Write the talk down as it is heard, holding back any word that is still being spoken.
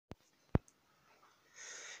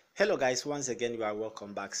Hello guys, once again you are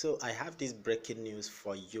welcome back. So I have this breaking news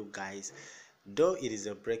for you guys. Though it is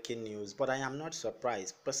a breaking news, but I am not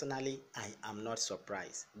surprised. Personally, I am not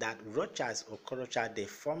surprised that Rochas Okorocha, the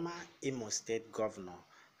former Imo State governor,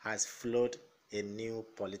 has floated a new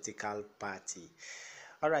political party.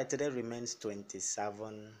 Alright, today remains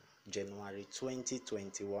 27 January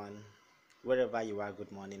 2021. Wherever you are,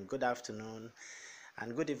 good morning, good afternoon,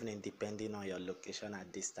 and good evening depending on your location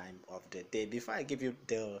at this time of the day. Before I give you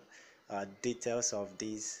the details of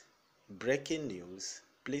this breaking news,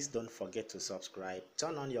 please don't forget to subscribe,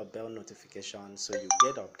 turn on your bell notification so you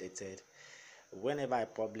get updated whenever I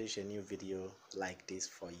publish a new video like this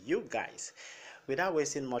for you guys. Without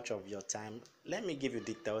wasting much of your time, let me give you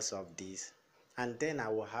details of this, and then I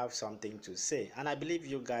will have something to say, and I believe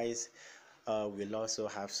you guys will also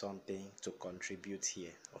have something to contribute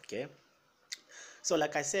here. Okay, so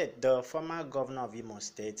like I said, the former governor of Imo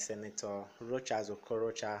State, Senator Rochas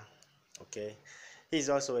Okorocha, okay, he's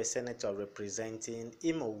also a senator representing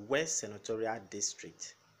Imo West Senatorial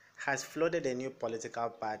District, has floated a new political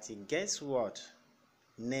party. Guess what?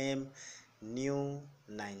 Name New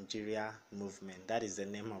Nigeria Movement. That is the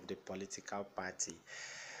name of the political party.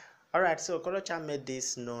 Alright, so Okorocha made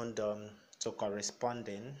this known to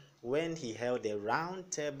correspondent when he held a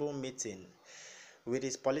roundtable meeting with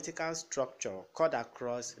his political structure cut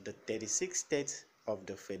across the 36 states of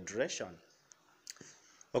the Federation.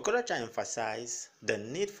 Okorocha emphasized the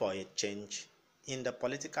need for a change in the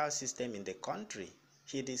political system in the country.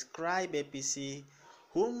 He described APC,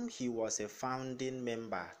 whom he was a founding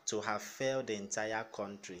member, to have failed the entire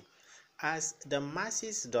country, as the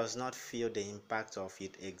masses does not feel the impact of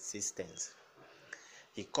its existence.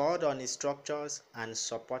 He called on his structures and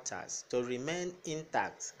supporters to remain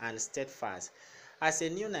intact and steadfast, as a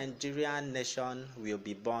new Nigerian nation will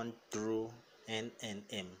be born through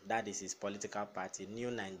NNM, that is his political party,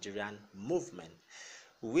 New Nigerian Movement,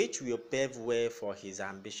 which will pave way for his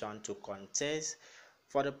ambition to contest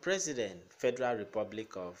for the President, Federal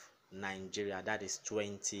Republic of Nigeria, that is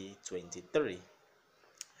 2023.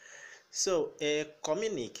 So, a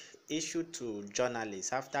communique issued to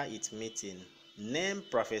journalists after its meeting named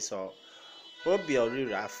Professor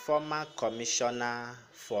Obiorira, former Commissioner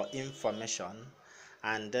for Information,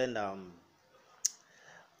 and then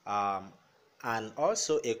and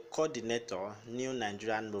also a coordinator, New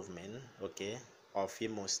Nigerian Movement, okay, of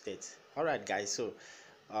Imo State. All right, guys. So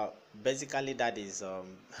basically, that is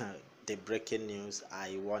the breaking news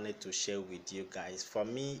I wanted to share with you guys. For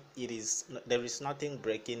me, there is nothing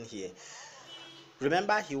breaking here.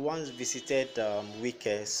 Remember, he once visited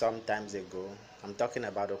Wike some times ago. I'm talking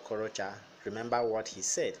about Okorocha. Remember what he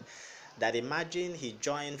said? That imagine he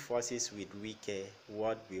joined forces with Wike,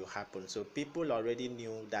 what will happen? So people already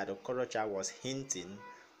knew that Okorocha was hinting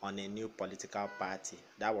on a new political party.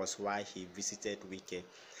 That was why he visited Wike.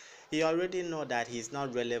 He already know that he's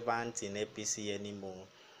not relevant in APC anymore.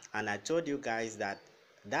 And I told you guys that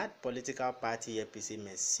that political party APC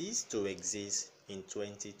may cease to exist in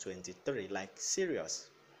 2023. Like serious.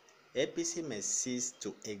 APC may cease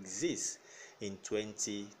to exist in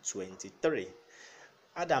 2023.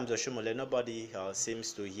 Adams Oshomole, nobody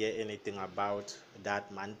seems to hear anything about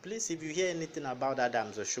that man. Please, if you hear anything about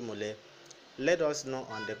Adams Oshomole, let us know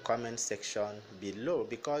on the comment section below,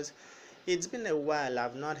 because it's been a while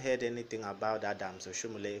I've not heard anything about Adams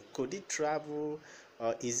Oshomole. Could he travel?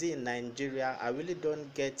 Is he in Nigeria? I really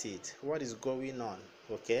don't get it. What is going on?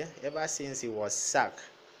 Okay, ever since he was sacked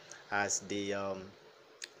as the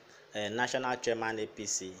national chairman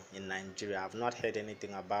APC in Nigeria, I've not heard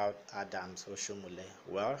anything about Adams Oshomole.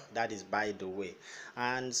 Well, that is by the way.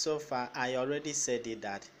 And so far, I already said it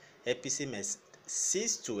that APC must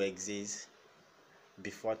cease to exist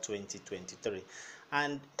before 2023.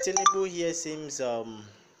 And Tinubu here seems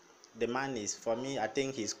the man is, for me, I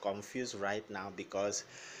think he's confused right now, because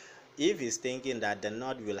if he's thinking that the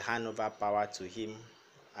North will hand over power to him,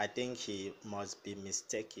 I think he must be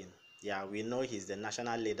mistaken. Yeah, we know he's the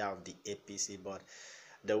national leader of the APC, but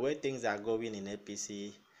the way things are going in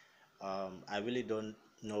APC, I really don't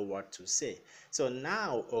know what to say. So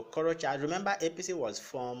now Okorocha, remember APC was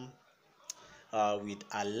formed with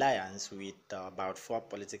alliance with about 4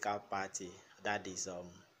 political parties. That is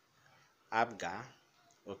ABGA,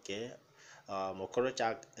 okay.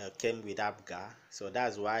 Okorocha came with ABGA, so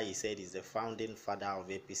that's why he said he's the founding father of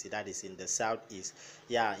APC. That is in the southeast.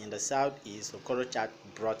 Yeah, in the southeast, Okorocha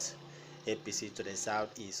brought APC to the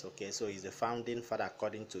southeast. Okay, so he's the founding father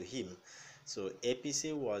according to him. So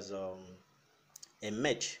APC was a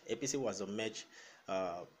merge. APC was a merge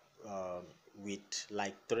with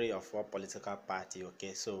like 3 or 4 political parties.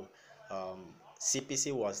 Okay, so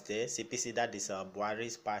CPC was there. CPC, that is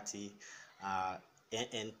Buhari's party,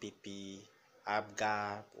 NNPP,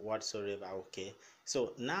 ABGA, whatsoever. Okay,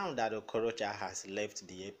 so now that Okorocha has left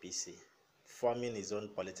the APC, forming his own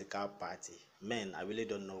political party, man, I really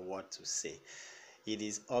don't know what to say. It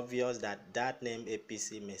is obvious that that name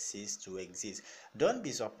APC may cease to exist. Don't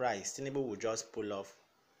be surprised, Tinubu will just pull off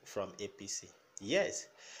from APC. Yes,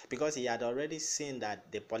 because he had already seen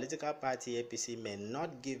that the political party APC may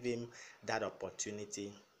not give him that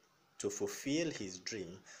opportunity to fulfill his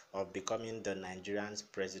dream of becoming the Nigerian's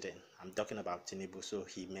president. I'm talking about Tinubu, so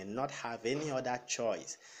he may not have any other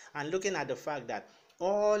choice. And looking at the fact that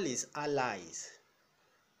all his allies,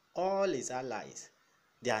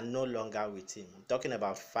 they are no longer with him. I'm talking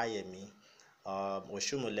about Fayemi,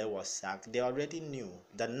 Oshumule was sacked. They already knew.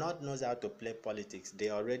 The North knows how to play politics. They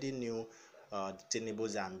already knew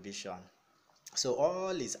Tinubu's ambition. So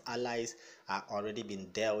all his allies are already been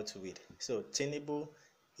dealt with. So Tinubu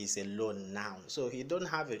is alone now. So he doesn't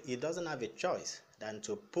have a choice than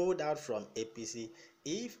to pull out from APC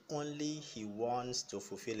if only he wants to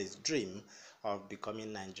fulfill his dream of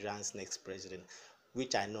becoming Nigeria's next president,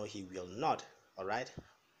 which I know he will not. All right,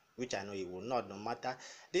 which I know he will not. No matter,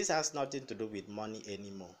 this has nothing to do with money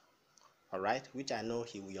anymore. All right, which I know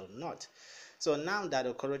he will not. So now that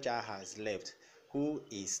Okorocha has left, who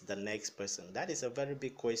is the next person? That is a very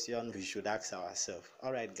big question we should ask ourselves.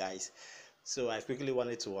 All right, guys. So I quickly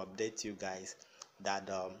wanted to update you guys that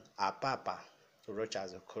our Papa,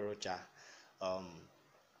 Rochas Okorocha,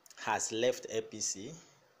 has left APC,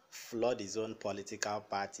 flood his own political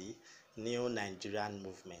party, New Nigerian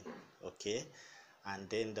Movement. Okay, and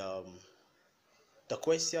then the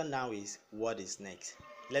question now is, what is next?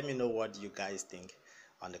 Let me know what you guys think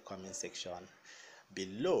on the comment section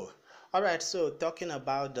below. All right, so talking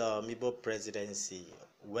about the Mibo presidency,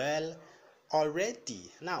 well,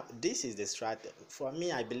 already now this is the strategy. For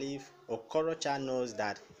me, I believe Okorocha knows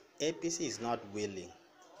that APC is not willing.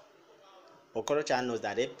 Okorocha knows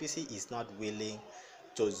that APC is not willing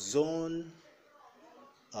to zone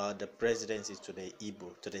the presidency to the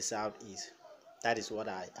Igbo, to the southeast. That is what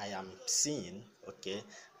I am seeing. Okay,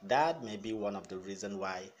 that may be one of the reasons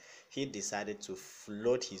why he decided to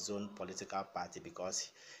float his own political party, because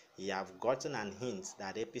he have gotten an hint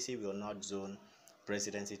that APC will not zone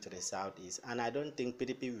presidency to the southeast, and I don't think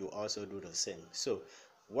PDP will also do the same. So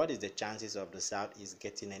what is the chances of the southeast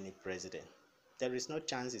getting any president? There is no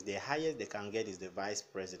chances. The highest they can get is the vice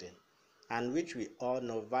president, and which we all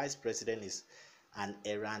know vice president is an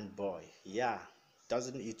errand boy. Yeah,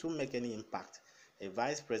 it won't make any impact. A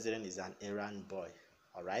vice president is an errand boy.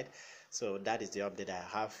 All right, so that is the update I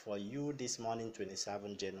have for you this morning,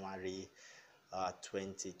 27 January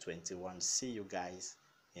 2021. See you guys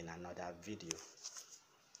in another video.